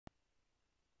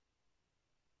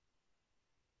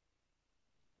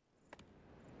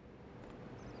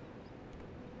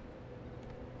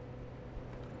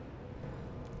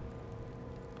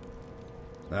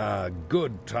Ah,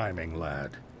 good timing,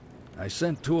 lad. I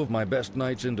sent 2 of my best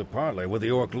knights into parley with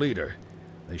the Orc leader.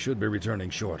 They should be returning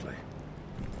shortly.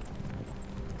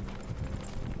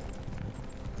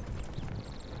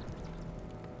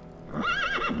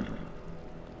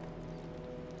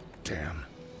 Damn.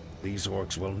 These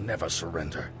Orcs will never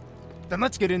surrender. Then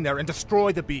let's get in there and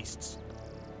destroy the beasts.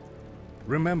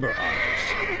 Remember,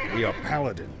 Arthas, we are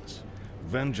paladins.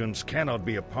 Vengeance cannot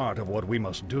be a part of what we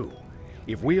must do.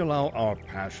 If we allow our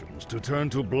passions to turn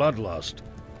to bloodlust,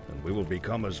 then we will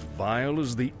become as vile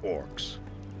as the Orcs.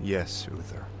 Yes,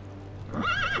 Uther.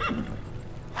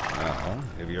 Now,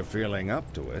 if you're feeling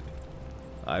up to it,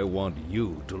 I want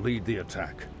you to lead the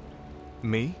attack.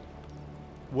 Me?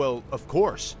 Well, of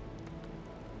course.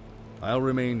 I'll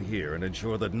remain here and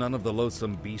ensure that none of the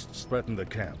loathsome beasts threaten the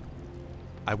camp.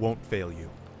 I won't fail you.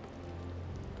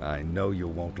 I know you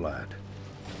won't, lad.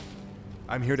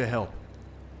 I'm here to help.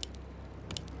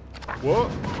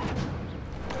 What?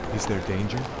 Is there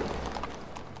danger?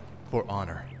 For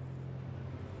honor.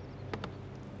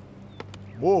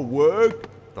 More work?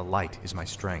 The light is my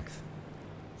strength.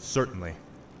 Certainly.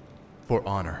 For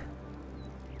honor.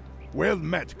 Well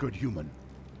met, good human.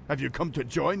 Have you come to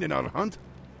join in our hunt?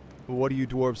 What are you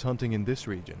dwarves hunting in this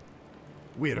region?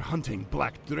 We're hunting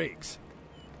black drakes.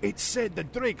 It's said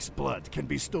that drake's blood can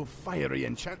bestow fiery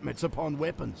enchantments upon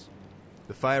weapons.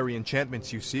 The fiery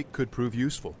enchantments you seek could prove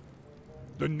useful.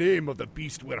 The name of the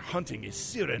beast we're hunting is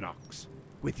Cyranox.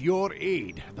 With your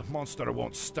aid, the monster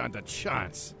won't stand a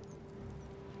chance.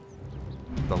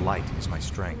 The light is my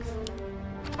strength.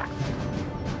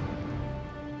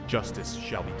 Justice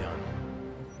shall be done.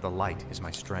 The light is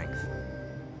my strength.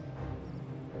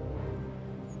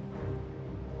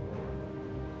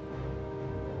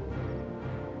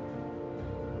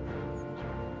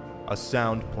 A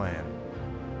sound plan.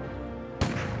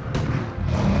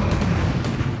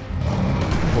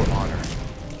 For honor.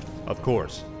 Of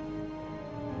course.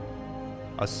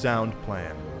 A sound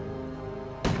plan.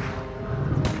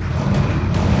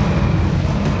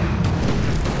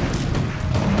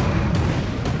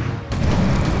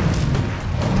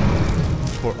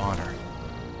 For honor.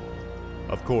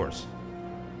 Of course.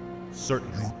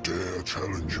 Certainly. You dare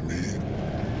challenge me?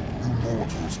 You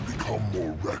mortals become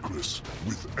more reckless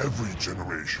with every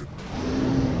generation.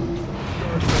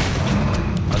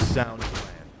 A sound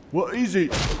plan. What is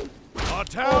it? Our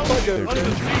town is under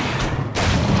siege.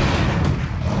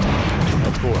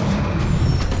 Of course.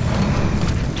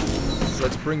 So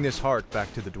let's bring this heart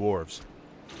back to the dwarves.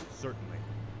 Certainly.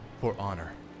 For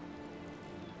honor.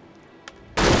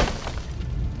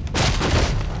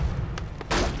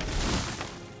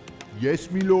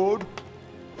 Yes, me lord.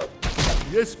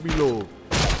 Yes, me lord.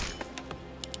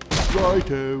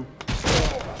 Righto.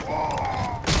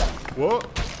 What?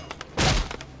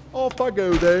 Off I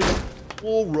go then.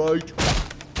 All right.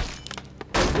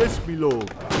 Yes, me lord.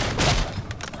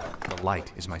 The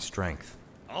light is my strength.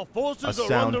 Our forces A are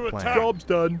sound under plan. attack. Job's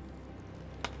done.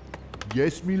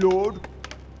 Yes, me lord.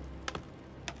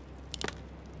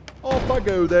 Off I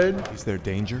go then. Is there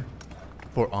danger?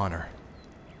 For honor.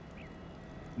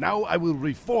 Now I will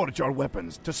reforge our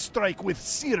weapons to strike with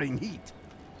searing heat.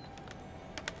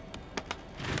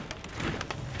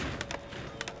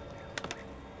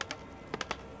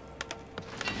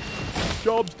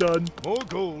 Job's done. More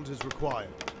gold is required.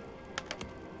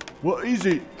 What is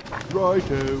it?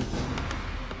 Righto.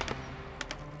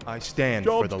 I stand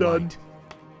for the light.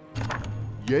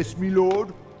 Yes, me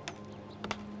lord.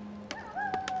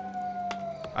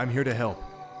 I'm here to help.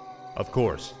 Of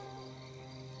course.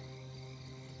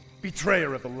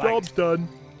 Betrayer of the light. Job's done.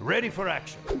 Ready for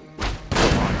action.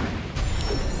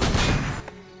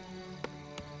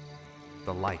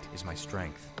 The light is my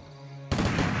strength.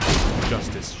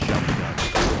 Justice shall be done.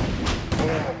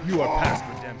 You are past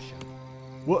redemption.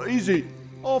 What is it?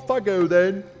 Off I go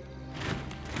then.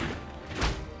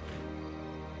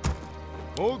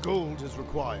 More gold is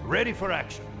required. Ready for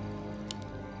action.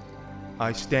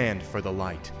 I stand for the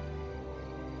light.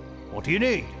 What do you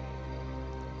need?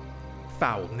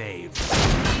 Foul knave.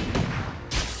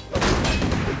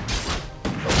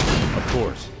 Of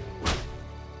course.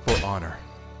 For honor.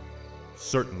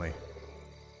 Certainly.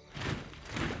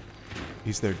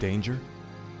 Is there danger?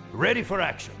 Ready for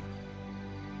action.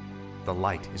 The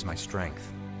light is my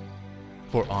strength.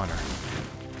 For honor.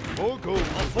 More gold. Our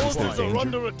forces danger? are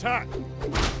under attack.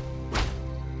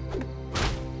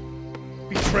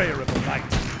 Betrayer of the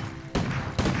light.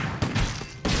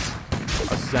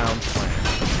 A sound plan.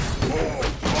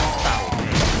 Foul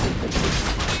name.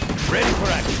 Ready for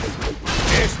action.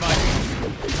 Yes, my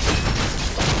lord.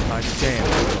 I stand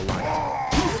for the light.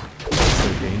 Is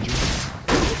there danger?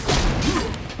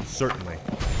 Certainly.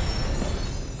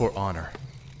 For honor.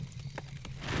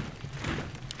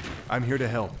 I'm here to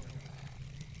help.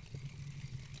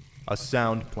 A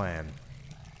sound plan.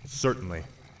 Certainly.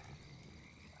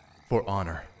 For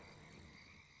honor.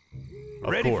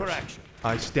 Of Ready course. for action.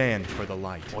 I stand for the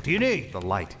light. What do you need? The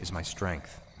light is my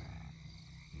strength.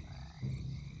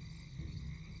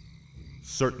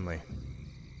 Certainly.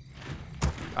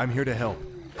 I'm here to help.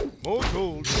 More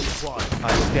tools required.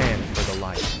 I stand for the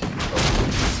light.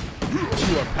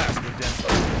 You are past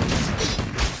redemption.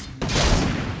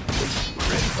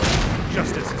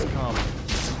 Justice is come.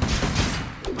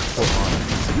 For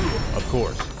honor. Of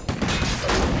course.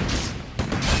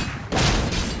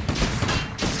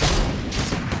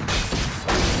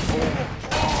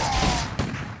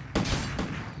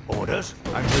 Orders?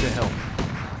 I'm here to help.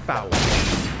 Foul.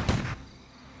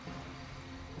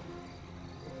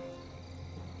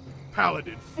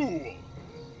 Paladin fool!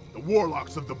 The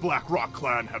warlocks of the Black Rock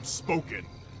clan have spoken.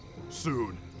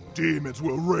 Soon, demons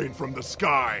will rain from the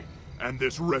sky, and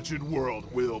this wretched world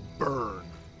will burn.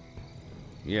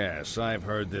 Yes, I've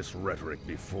heard this rhetoric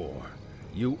before.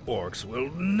 You orcs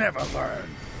will never learn.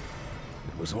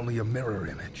 It was only a mirror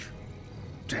image.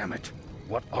 Damn it,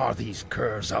 what are these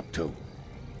curs up to?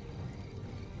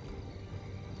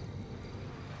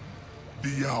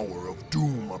 The hour of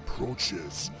doom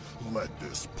approaches. Let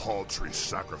this paltry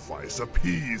sacrifice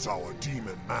appease our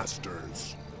demon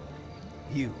masters.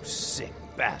 You sick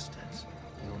bastards.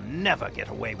 You'll never get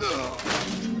away with it.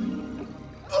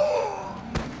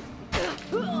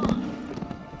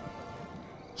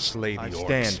 Slay the I orcs.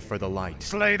 stand for the light.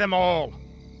 Slay them all!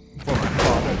 For my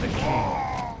father, the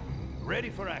king. Ready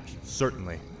for action.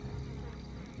 Certainly.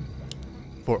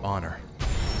 For honor.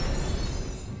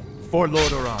 For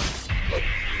Lord Oran.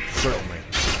 Certainly.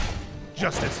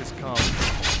 Justice has come.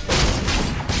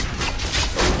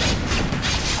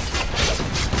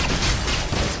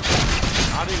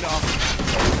 Not enough.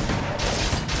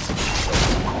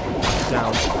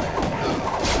 Sound plan.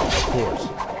 Of course.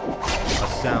 A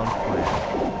sound plan.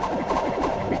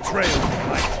 Betrayal of the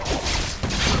light.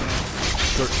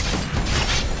 Certainly.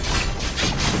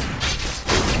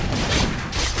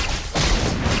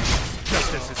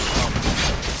 Justice has come.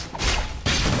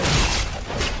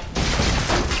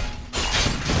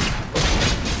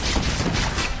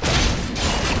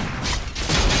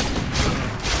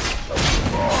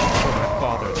 For my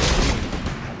father, the king.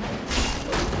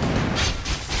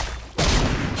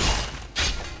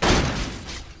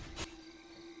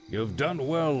 You've done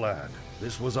well, lad.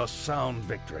 This was a sound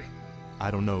victory.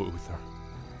 I don't know, Uther.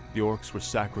 The orcs were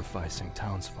sacrificing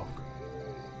townsfolk.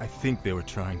 I think they were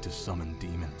trying to summon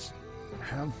demons.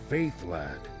 Have faith,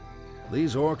 lad.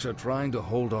 These orcs are trying to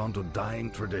hold on to dying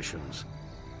traditions.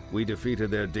 We defeated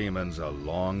their demons a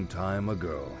long time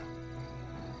ago.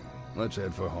 Let's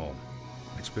head for home.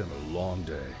 It's been a long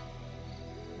day.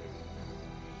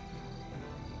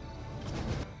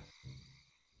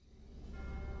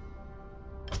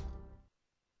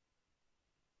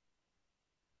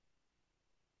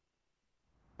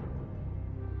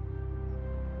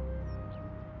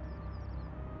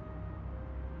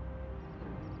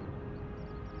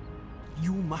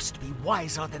 You must be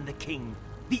wiser than the king.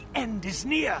 The end is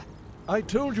near. I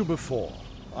told you before,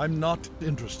 I'm not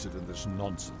interested in this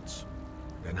nonsense.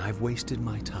 Then I've wasted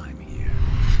my time here.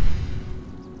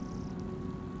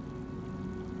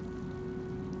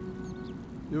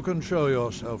 You can show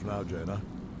yourself now, Jaina.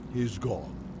 He's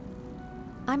gone.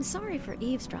 I'm sorry for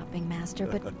eavesdropping, Master,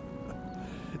 but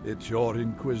It's your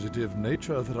inquisitive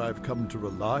nature that I've come to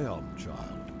rely on,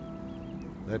 child.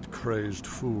 That crazed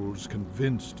fool's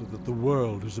convinced that the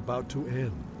world is about to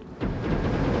end.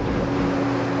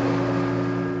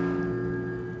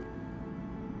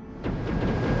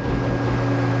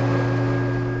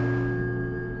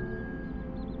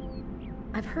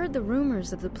 I've heard the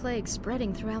rumors of the plague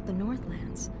spreading throughout the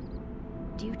Northlands.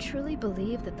 Do you truly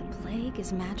believe that the plague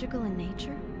is magical in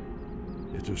nature?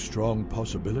 It's a strong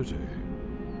possibility.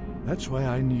 That's why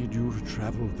I need you to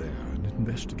travel there and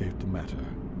investigate the matter.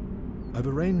 I've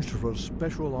arranged for a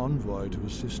special envoy to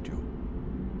assist you.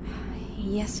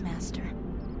 Yes, Master.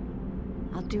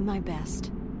 I'll do my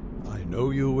best. I know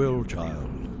you will,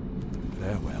 child.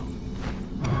 Farewell.